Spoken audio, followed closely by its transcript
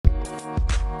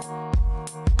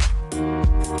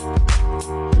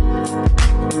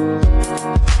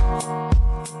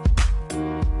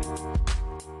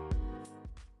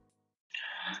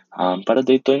para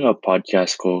dito nga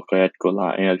podcast ko kaya't ko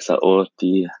laing sa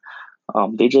ti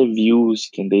DJ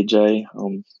views ken DJ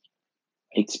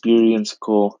experience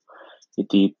ko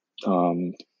iti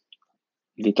um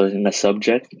dito na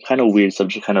subject, kind of weird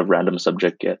subject, kind of random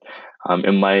subject yet.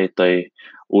 Imay toy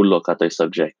ulo ka toy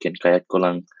subject ken kaya't ko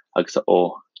lang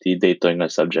agsao ti dito nga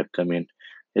subject. I mean,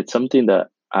 it's something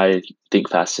that I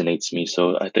think fascinates me.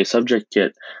 So toy subject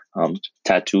yet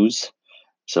tattoos.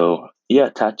 So yeah,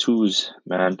 tattoos,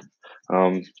 man.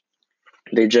 Um,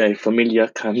 DJ familiar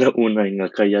ka na unay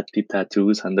nga kaya ti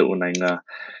tattoos, handa unay nga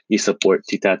i-support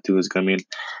ti tattoos kami.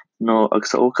 No,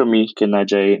 agsao kami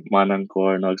kinajay manang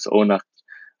ko no agsao na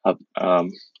ap- um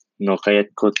no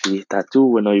kayat ko ti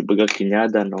tattoo no ibaga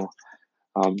kinyada no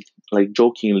um like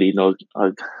jokingly no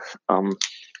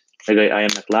nagay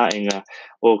ayan naklaing nga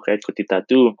kayat ko ti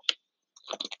tattoo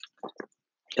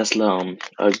kasla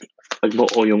agmo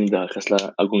yung da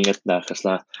kasla agunget da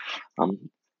kasla um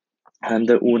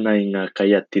handa unay nga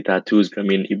kayat ti tattoos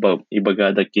gamin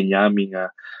ibagada kinyami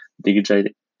nga digjay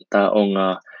tao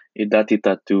nga ida ti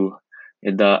tattoo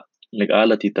ida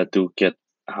nag-ala ti tattoo ket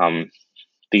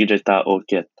digjay tao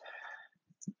ket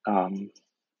um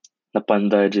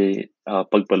napanda jay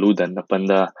pagbaludan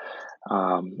napanda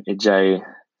ijay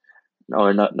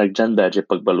or nagjanda jay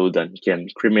pagbaludan ken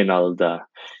criminal da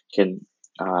ken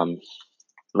um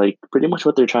like pretty much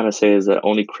what they're trying to say is that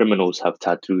only criminals have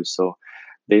tattoos. So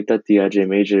data ti ajay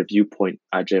major viewpoint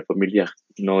ajay familia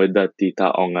no that ti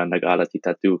tao nga nag-ala ti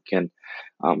tattoo ken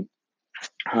um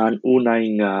han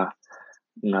unay nga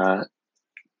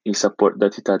i-support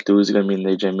that ti tattoos gamin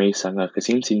ajay may nga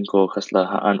kasinsin ko kasla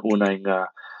haan unay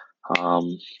um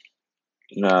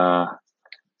nga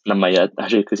namayat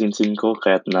ajay kasinsin ko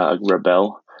kaya't na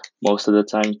ag-rebel most of the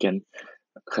time ken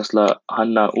kasla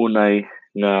han na unay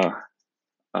nga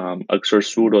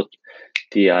agsursurot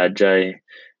ti ajay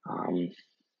um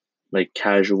like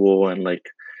casual and like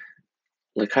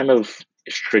kind of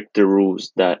stricter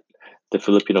rules that the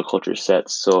Filipino culture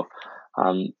sets. So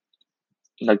um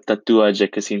nagtattoo ajay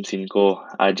kasinsin ko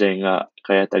ajay nga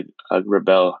kaya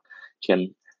ag-rebel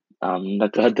can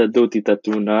nagkadado ti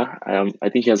tattoo na I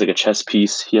think he has like a chest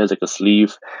piece, he has like a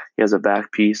sleeve, he has a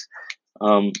back piece.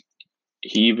 um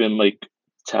he even like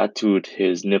tattooed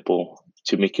his nipple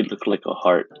to make it look like a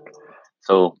heart.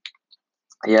 So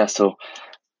yeah, so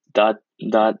that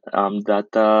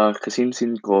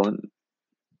kasinsin ko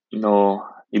no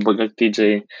ibagak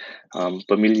TJ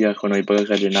pamilya ko no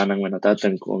ibagak ka nanang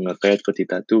manatatan ko nga kayat ko ti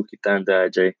tattoo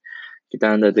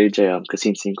kitanda DJ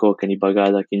kasinsin ko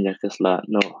kanibagada kinya kasla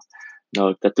no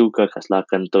tattoo ka kasla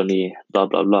kanto ni blah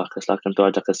blah blah kasla kanto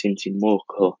aja kasinsin mo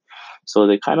ko. So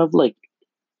they kind of look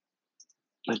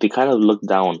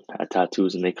down at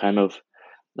tattoos, and they kind of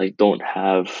like don't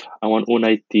have I want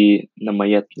unay ti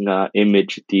namayat nga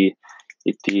image iti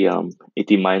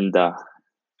minda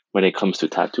when it comes to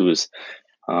tattoos.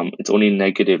 It's only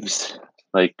negatives,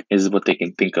 like is what they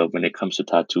can think of when it comes to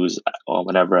tattoos, or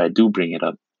whenever I do bring it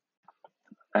up.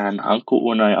 And anko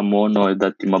unay amono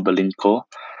that mabalin ko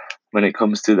when it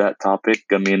comes to that topic.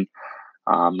 I mean,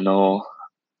 no,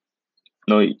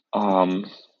 no,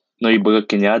 no ibaga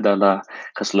kinyada la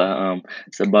kasla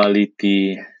sabali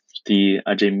ti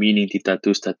ajay meaning ti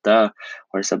tattoos tata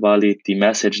or sabali ti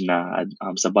message na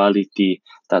sabali ti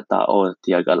tatao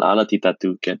ti agalala ti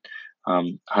tattoo ken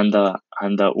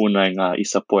handa unay nga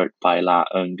i-support paila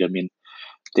ang gamin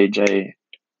DJ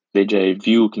DJ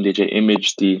view ken DJ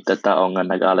image ti tatao nga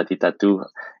nag-ala ti tattoo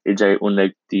ijay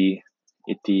uneg ti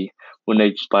iti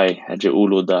uneg pay ajay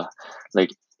ulo da like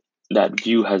that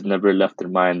view has never left their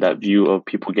mind. That view of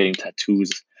people getting tattoos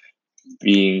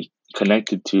being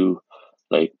connected to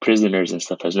like prisoners and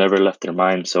stuff has never left their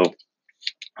mind. So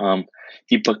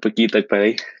ipagpakitag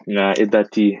pa nga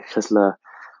edati kasla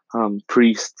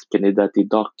priest can edati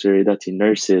doctor edati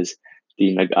nurses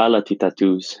di nag-ala ti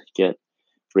tattoos get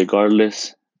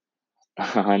regardless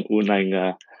han unay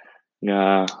nga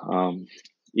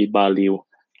ibaliw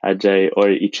ajay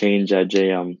or i-change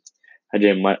ajay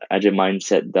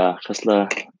mindset da kasla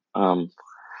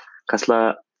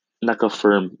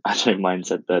naka-firm ajay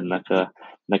mindset da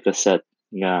naka-set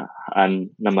nga an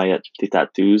namayat ti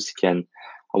tattoos can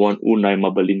awan unay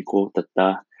mabalin ko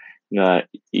tata nga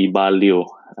ibaliw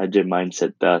ajay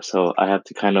mindset da. So I have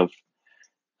to kind of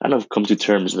come to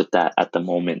terms with that at the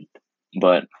moment.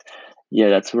 But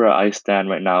yeah, that's where I stand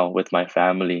right now with my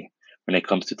family when it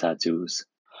comes to tattoos.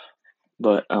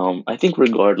 But I think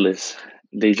regardless,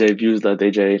 DJ views that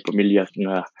DJ pamilya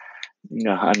nga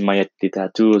haan mayat ti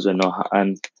tattoos ano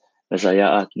haan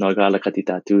nasaya at nagala ka ti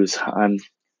tattoos haan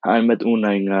met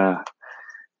unay nga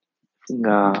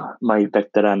may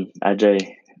pektaran ajay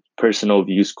personal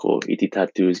views ko iti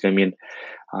tattoos. I mean,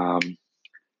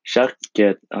 siya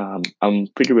get I'm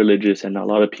pretty religious, and a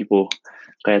lot of people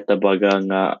kaya tabaga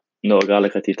nga no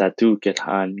agala ka ti tattoo ket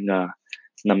han nga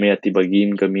namaya ti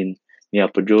bagim gamin niya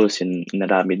po Diyos in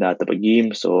narami na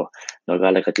tabagim, so no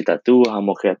agala ka ti tattoo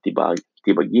hamo kaya ti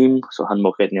bagim, so han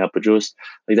mo kaya niya po Diyos.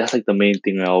 Like that's like the main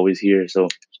thing I always hear. So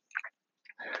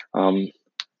um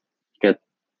get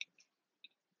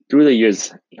through the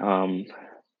years,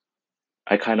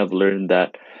 I kind of learned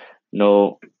that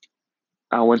no,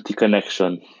 I want the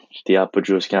connection. The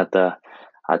apojus kata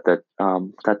at that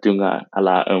tattoo nga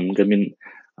ala gamin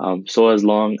so as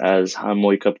long as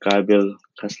hamoy kap kabil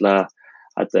kasla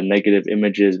at the negative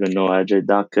images when no ajay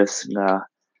dakas nga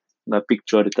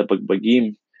picture ita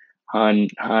pagbagim han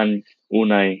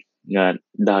unay nga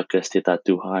dakas ti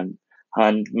tattoo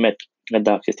han met nga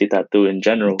dakas ti tattoo in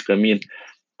general gamin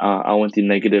I want the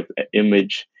negative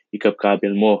image ikap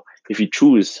kabil mo if you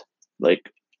choose like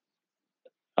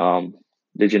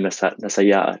did you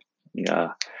nasaya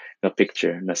nga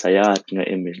picture, nasaya nga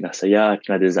image, nasaya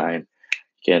nga design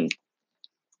can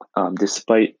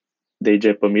despite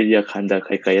DJ pamilya kanda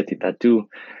kay kaya ti tattoo,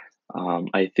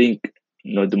 I think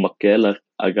no dumakela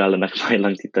agala nakmay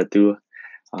lang ti tattoo.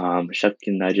 Siya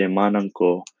kinajamanang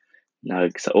ko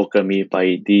nagsao kami pa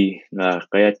ID nga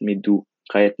kayat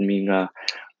mi nga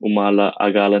umala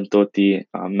agalan to ti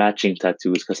matching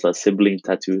tattoos kasla sibling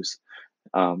tattoos.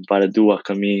 Para dua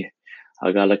kami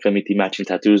agala kami ti matching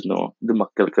tattoos no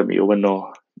dumakkel kami o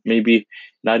no maybe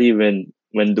not even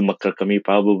when dumakkel kami,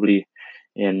 probably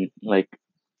in like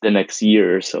the next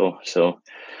year or so. So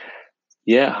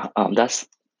yeah, that's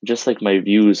just like my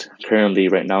views currently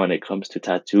right now when it comes to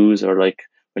tattoos, or like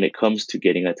when it comes to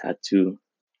getting a tattoo.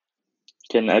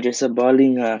 Can I just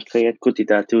bali nga kayat ko ti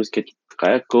tattoos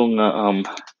kayat ko nga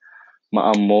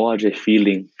maamo aja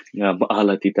feeling nga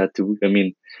maala ti tattoo. I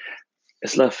mean,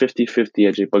 isla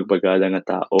 50-50 aja pagbagada nga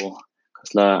tao.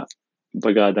 Kasla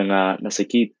bagada nga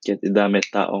nasakit ket idamit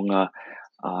tao nga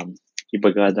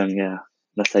ibagada nga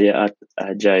nasaya at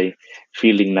ajay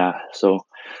feeling na. So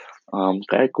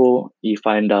kaya ko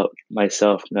i-find out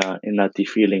myself nga inati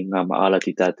feeling nga maala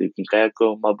ti tattoo. Kaya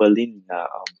ko mabalin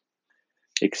nga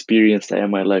experience na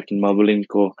in my life. Mabalin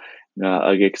ko nga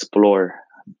ag-explore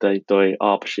daytoy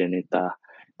option ita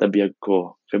tabiyag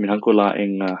ko. Kami ko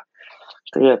laing nga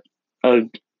kaya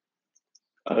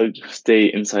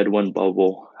stay inside one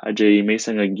bubble. Ajay may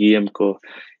nga giyam ko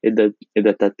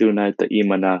ida tattoo na ita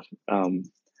ima na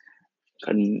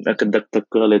nakadaktak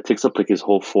ko it takes up like his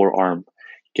whole forearm.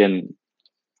 Can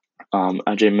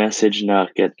ajay message na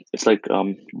get it's like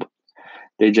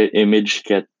DJ image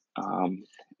get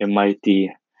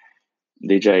MIT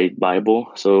DJ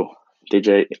Bible. So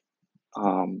DJ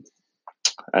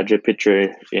ajay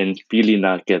picture in pili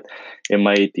na get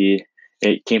MIT,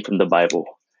 it came from the Bible.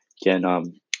 Can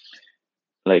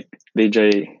like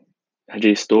DJ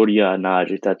storya na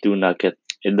tattoo na ket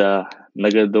ida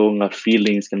nagado nga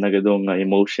feelings can nagado nga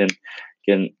emotion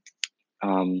can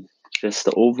just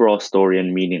the overall story and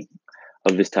meaning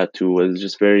of this tattoo was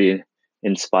just very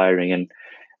inspiring. And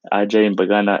ajay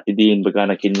bagana idin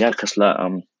bagana kinya kasla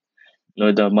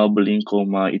no da mabuling ko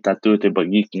ma itatu te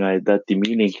bagik nga dati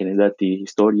meaning ken dati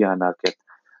historia na ket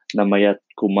namayat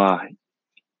kuma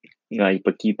nga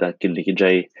ipakita kindi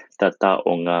kijay tatao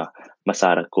nga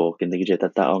masara ko kindi kijay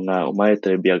tatao nga umay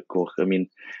te biyag ko. I mean,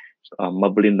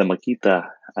 mabilin na makita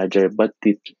ajay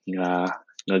batit nga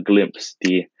glimpse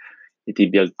ti iti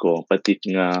biyag ko, batit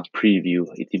nga preview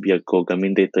iti biyag ko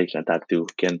gamin dito nga tattoo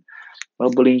ken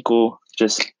mabiling ko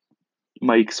just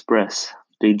ma-express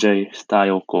DJ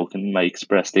style ko can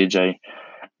ma-express DJ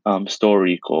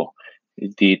story ko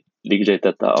di DJ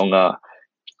tatao nga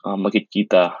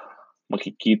makikita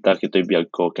kito'y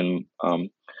biyag ko can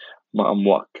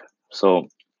maamuak. So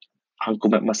hangko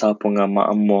masapo nga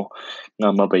maamo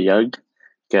nga mabayag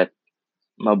ket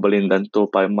mabalindan to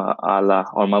pay maala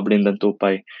or mabalindan to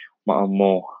pay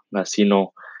maamo nga sino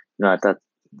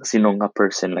nga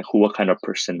person, like what kind of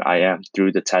person I am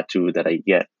through the tattoo that I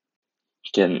get.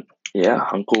 Can yeah,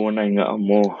 hangko na nga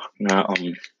amo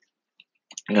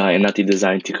nga inati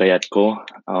design ti kayat ko.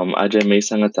 Ajay may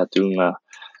isang nga tattoo nga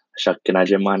siya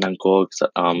kinajamanang ko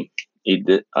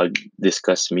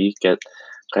discuss me ket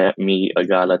kaya mi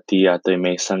agala ti ato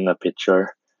may isang nga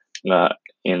picture nga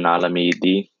in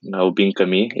Alameda nga ubing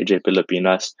kami ijay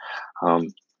Pilipinas.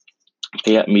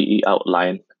 Kaya mi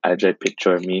i-outline ajay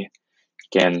picture me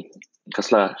ken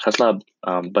kasla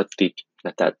batik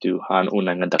na tattoo han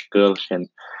una nga dakkel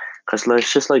ken kasla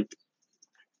it's just like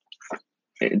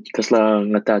kasla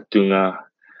nga tattoo nga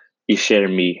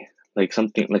i-share me like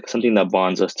something that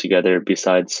bonds us together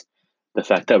besides the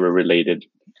fact that we're related.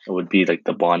 would be like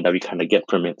the bond that we kind of get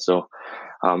from it. So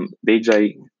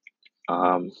Dejay,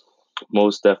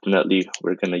 most definitely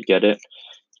we're gonna get it.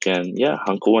 And yeah,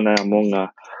 hangko na mo nga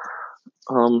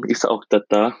isa og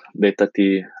tata data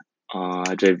ti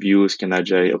jay views kana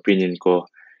jay opinion ko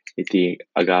iti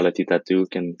agala ti tatu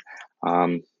can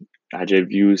jay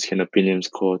views can opinions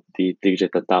ko ti tigja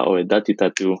tatao dati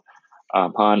tatu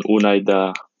han unay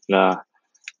da nga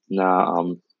na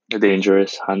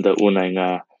dangerous handa unay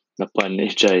nga na pan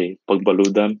jay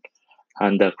pagbaludan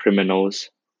handa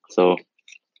criminals. So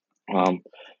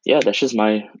yeah, that's just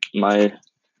my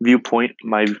viewpoint,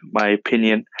 my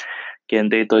opinion. Ken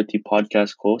dito iti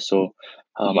podcast ko. So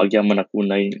Agyamanak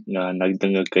unay nga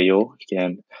nagdangag kayo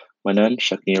ken manan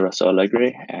siya ni Russell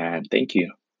Alegre, and thank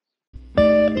you.